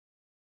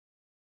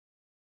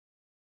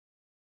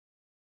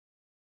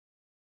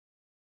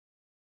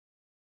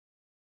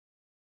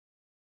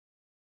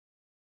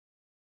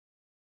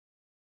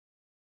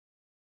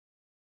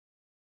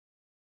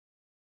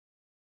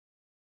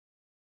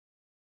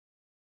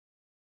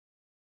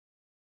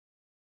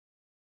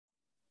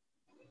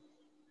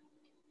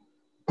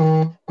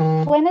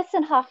Buenas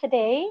and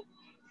Hafide.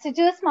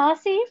 Sujuas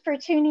Masi for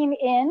tuning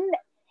in.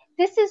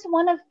 This is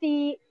one of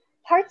the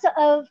parts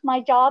of my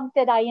job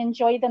that I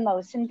enjoy the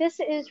most, and this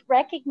is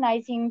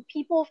recognizing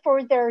people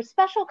for their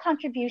special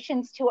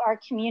contributions to our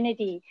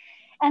community.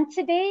 And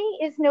today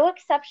is no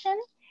exception.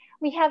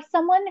 We have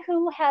someone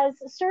who has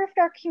served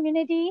our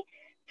community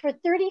for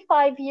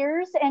 35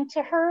 years, and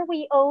to her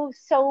we owe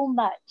so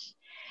much.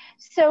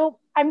 So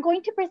I'm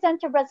going to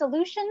present a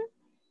resolution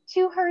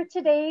to her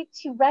today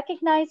to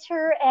recognize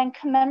her and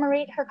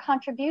commemorate her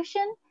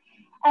contribution.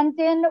 And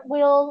then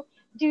we'll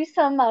do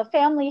some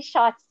family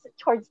shots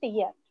towards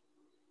the end.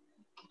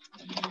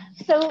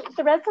 So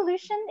the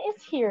resolution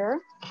is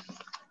here,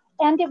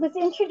 and it was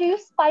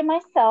introduced by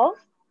myself.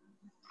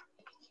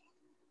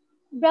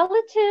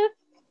 Relative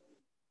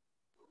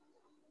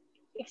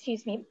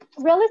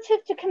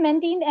to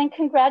commending and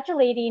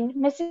congratulating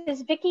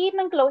Mrs. Vicky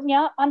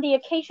Manglotnya on the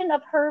occasion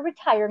of her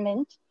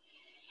retirement,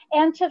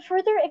 and to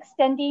further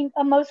extending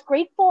a most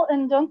grateful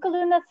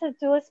Ndonkaluna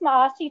Saduas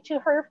Maasi to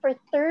her for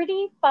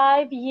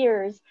 35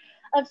 years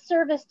of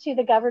service to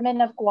the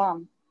government of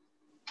Guam.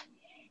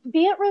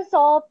 Be it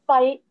resolved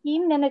by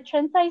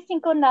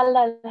I-35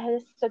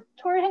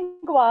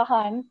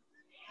 Guahan,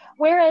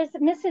 whereas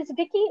Mrs.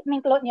 Vicky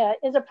Manglotnya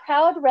is a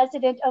proud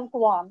resident of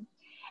Guam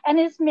and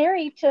is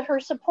married to her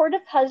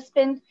supportive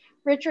husband,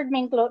 Richard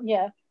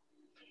Manglotnya.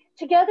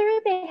 Together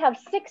they have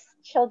 6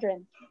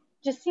 children,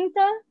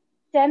 Jacinta,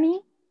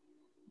 Demi,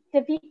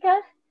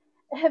 Devika,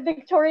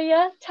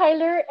 Victoria,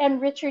 Tyler,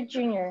 and Richard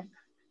Jr.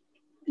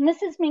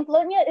 Mrs.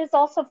 Manglotnya is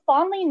also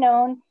fondly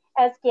known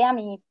as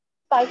Gammy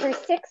by her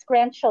 6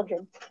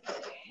 grandchildren.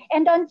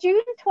 And on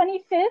June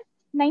 25th,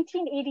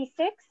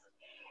 1986,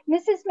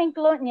 Mrs.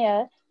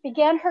 Manglotnya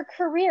began her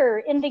career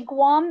in the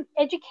Guam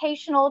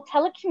Educational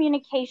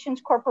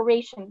Telecommunications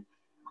Corporation,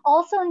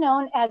 also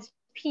known as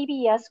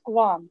PBS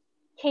Guam,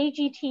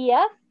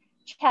 KGTF,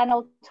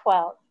 Channel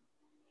 12,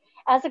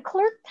 as a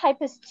clerk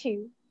typist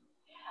 2.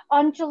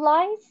 On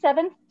July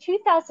 7,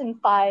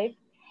 2005,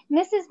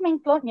 Mrs.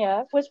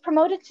 Manglotnya was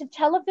promoted to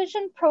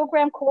television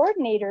program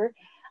coordinator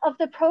of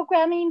the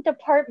programming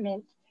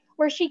department,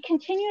 where she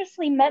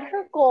continuously met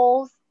her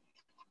goals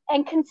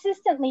and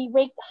consistently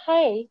ranked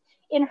high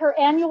in her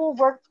annual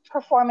work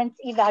performance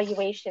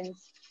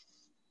evaluations.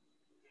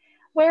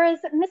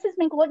 Whereas Mrs.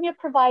 Manglotnya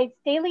provides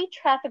daily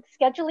traffic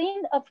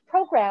scheduling of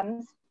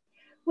programs,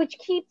 which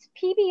keeps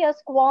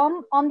PBS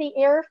Guam on the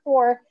air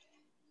for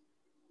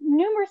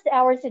numerous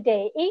hours a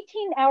day,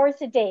 18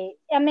 hours a day,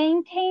 and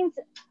maintains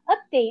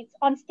updates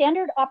on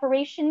standard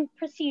operation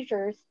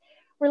procedures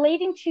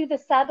relating to the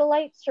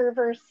satellite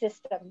server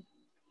system.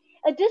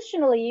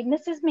 Additionally,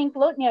 Mrs.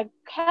 Manglotnya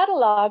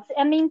catalogs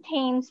and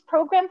maintains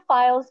program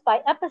files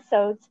by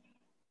episodes,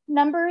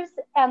 numbers,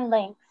 and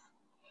lengths,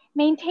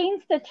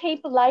 maintains the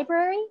tape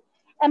library,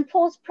 and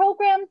pulls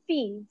program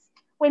feeds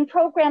when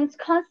programs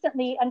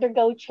constantly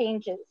undergo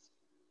changes.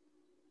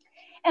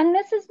 And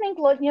Mrs.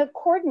 Manglotnya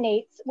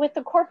coordinates with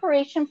the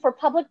Corporation for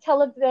Public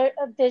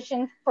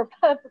Television for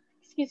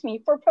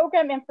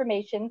program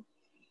information,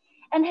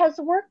 and has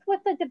worked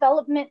with the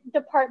development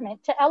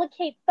department to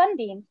allocate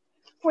funding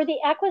for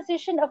the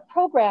acquisition of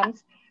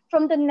programs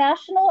from the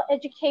National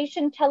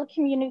Education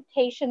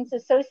Telecommunications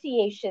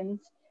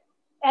Associations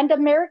and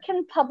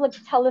American Public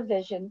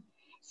Television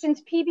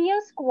since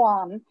PBS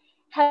Guam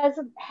has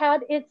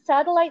had its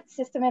satellite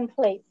system in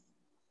place.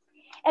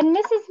 And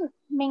Mrs.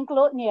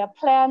 Manglotnya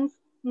plans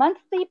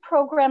monthly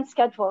program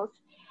schedules,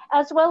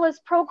 as well as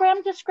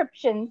program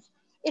descriptions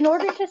in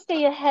order to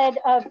stay ahead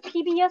of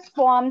PBS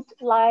Guam's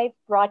live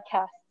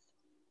broadcasts.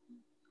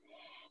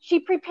 She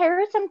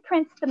prepares and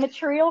prints the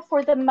material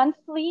for the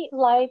monthly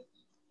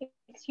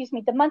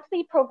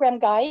program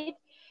guide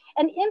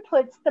and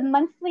inputs the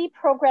monthly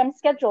program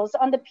schedules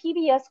on the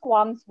PBS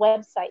Guam's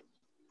website.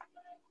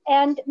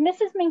 And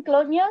Mrs.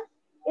 Manglotnya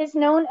is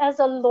known as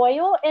a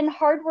loyal and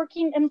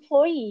hardworking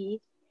employee,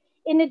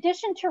 in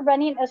addition to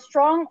running a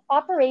strong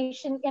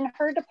operation in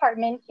her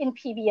department in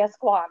PBS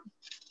Guam.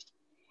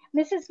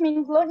 Mrs.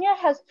 Manglotnya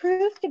has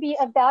proved to be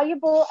a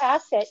valuable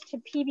asset to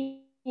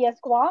PBS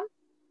Guam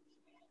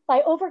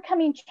by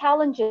overcoming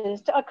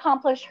challenges to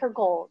accomplish her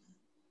goals.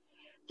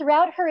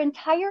 Throughout her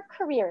entire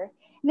career,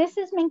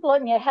 Mrs.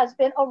 Manglotnya has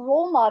been a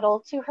role model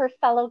to her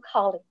fellow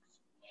colleagues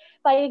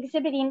by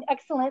exhibiting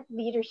excellent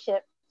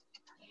leadership.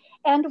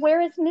 And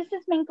whereas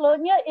Mrs.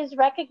 Manglotnya is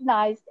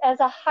recognized as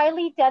a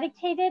highly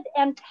dedicated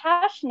and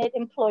passionate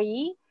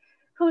employee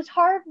whose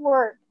hard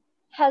work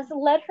has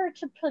led her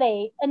to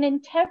play an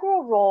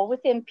integral role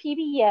within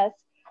PBS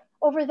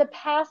over the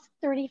past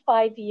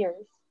 35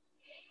 years,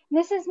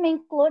 Mrs.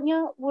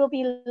 Manglotnya will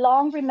be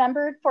long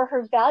remembered for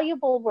her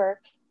valuable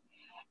work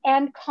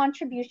and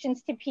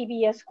contributions to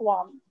PBS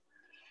Guam.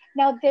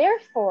 Now,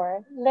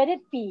 therefore, let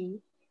it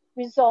be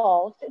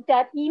resolved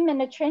that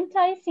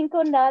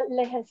I-35 na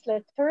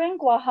Legislatura en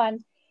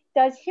Guahan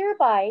does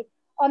hereby,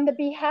 on the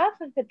behalf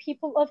of the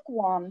people of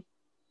Guam,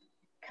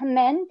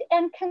 commend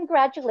and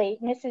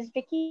congratulate Mrs.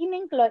 Vicky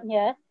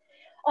Manglotnya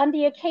on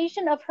the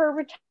occasion of her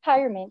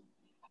retirement,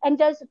 and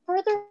does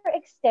further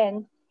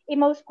extend A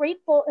most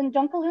grateful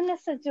Ndonkaluna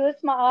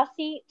Sazu's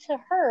Maasi to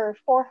her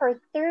for her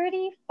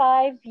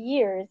 35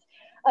 years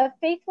of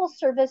faithful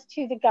service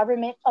to the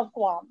government of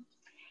Guam.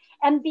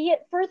 And be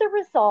it further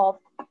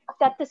resolved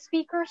that the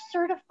Speaker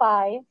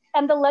certify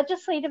and the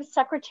Legislative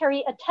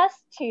Secretary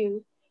attest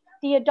to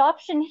the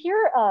adoption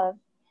hereof,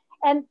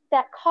 and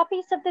that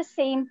copies of the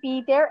same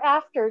be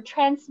thereafter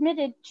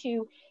transmitted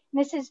to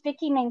Mrs.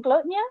 Vicky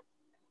Manglotnia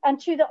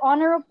and to the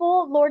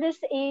Honorable Lourdes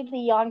A.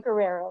 Leon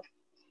Guerrero,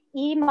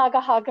 E.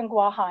 Magahagan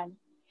Guahan.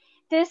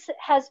 This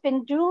has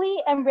been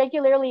duly and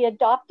regularly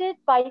adopted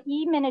by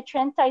E.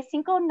 Minitrenta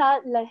na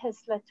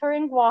Legislatura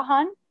in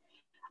Guahan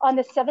on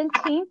the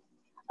 17th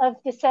of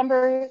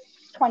December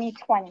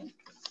 2020.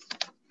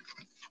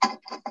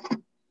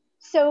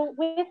 So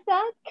with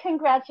that,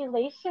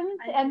 congratulations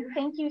and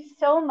thank you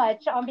so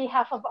much on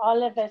behalf of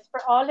all of us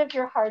for all of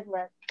your hard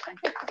work.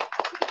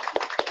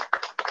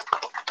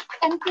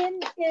 And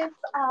then if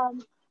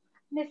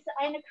Ms.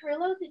 Ina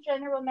Carrillo, the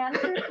General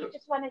Manager, if you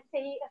just want to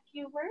say a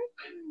few words.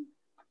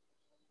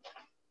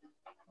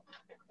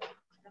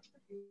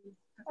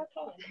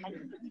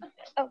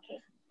 Okay.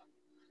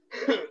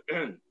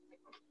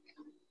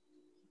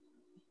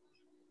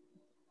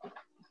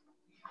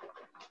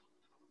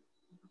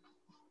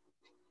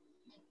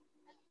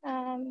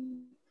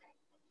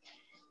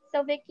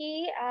 So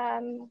Vicky,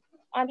 on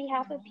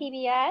behalf of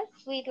PBS,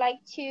 we'd like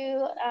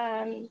to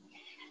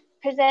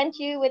present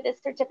you with a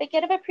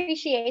certificate of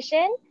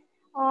appreciation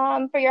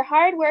for your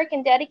hard work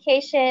and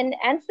dedication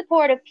and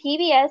support of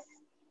PBS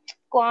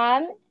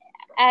Guam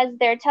as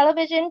their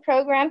television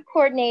program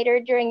coordinator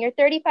during your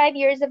 35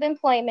 years of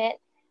employment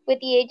with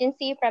the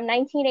agency from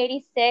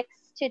 1986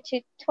 to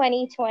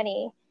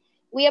 2020.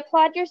 We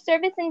applaud your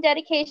service and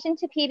dedication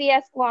to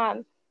PBS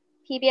Guam.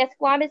 PBS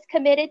Guam is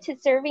committed to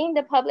serving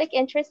the public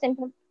interest and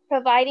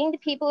providing the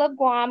people of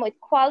Guam with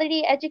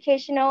quality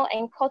educational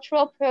and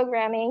cultural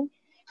programming,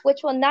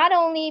 which will not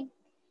only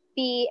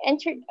be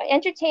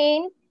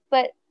entertained,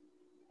 but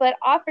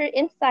offer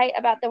insight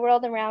about the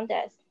world around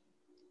us.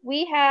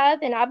 We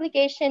have an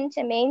obligation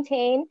to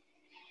maintain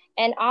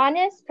an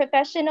honest,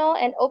 professional,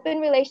 and open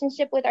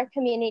relationship with our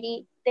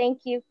community.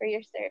 Thank you for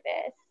your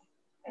service.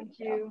 Thank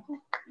you.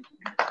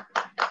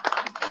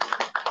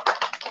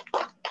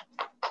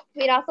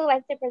 We'd also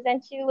like to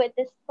present you with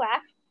this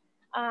plaque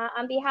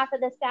on behalf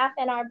of the staff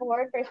and our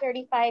board for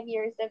 35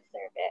 years of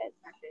service.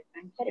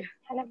 But it's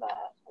kind of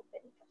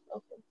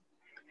open.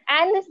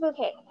 And this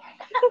bouquet.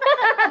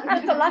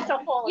 That's a lot to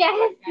hold.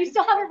 Yes. You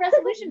still have a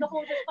resolution to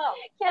hold as well.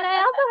 Can I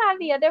also have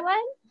the other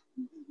one?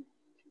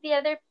 The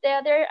other.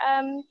 Thank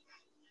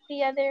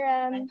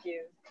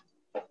you.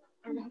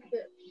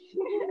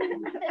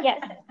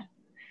 Yes.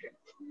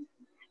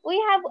 We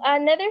have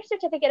another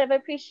certificate of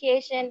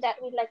appreciation that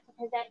we'd like to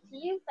present to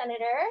you,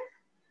 Senator.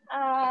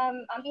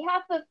 On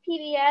behalf of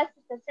PBS,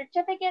 it's a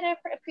certificate of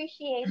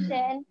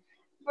appreciation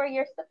for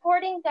your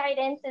support and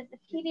guidance as the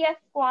PBS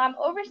Guam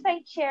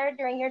Oversight Chair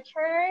during your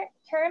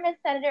term as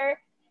Senator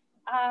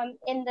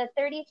in the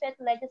 35th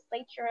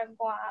Legislature of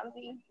Guam.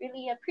 We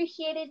really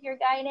appreciated your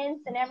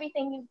guidance and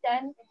everything you've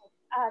done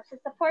to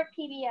support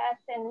PBS,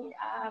 and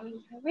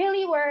you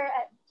really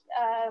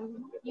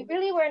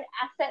were an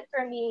asset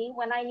for me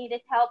when I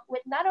needed help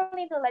with not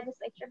only the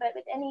legislature, but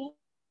with any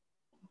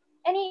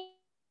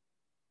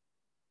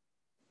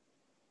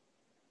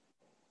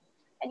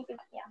one. Thank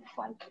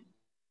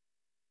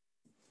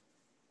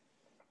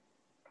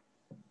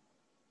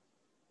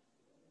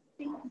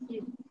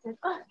you.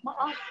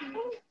 Awesome.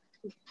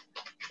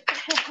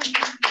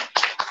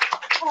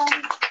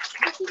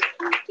 Can you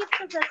give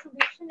the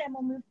resolution and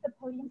we'll move to the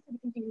podium so we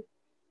can do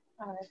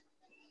a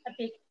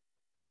big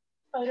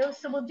photo.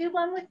 So we'll do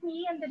one with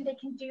me and then they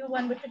can do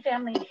one with the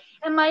family.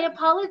 And my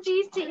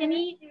apologies to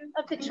any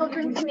of the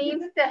children's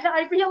names that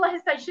I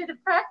realized I should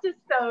have practiced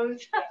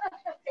those.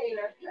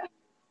 Taylor.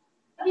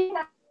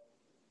 Yeah.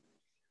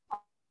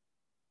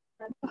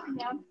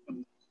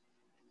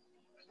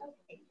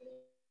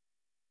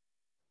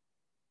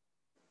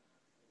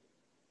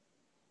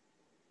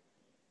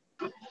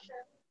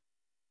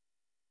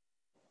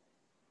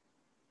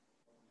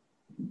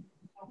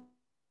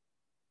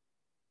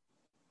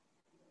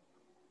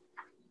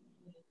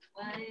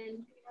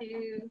 One,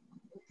 two,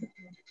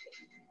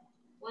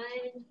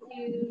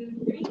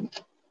 3.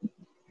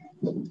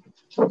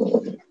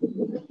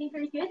 Okay,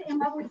 very good. And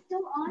while we're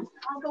still on,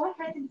 I'll go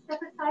ahead and step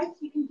aside so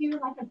you can do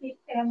like a big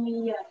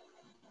family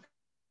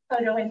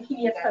photo and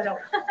PDF photo.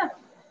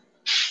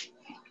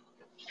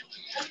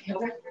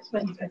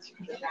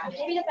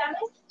 Maybe the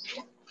family?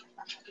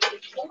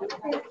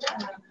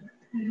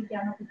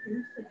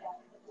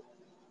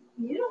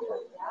 Beautiful.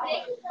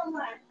 Thank you so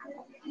much.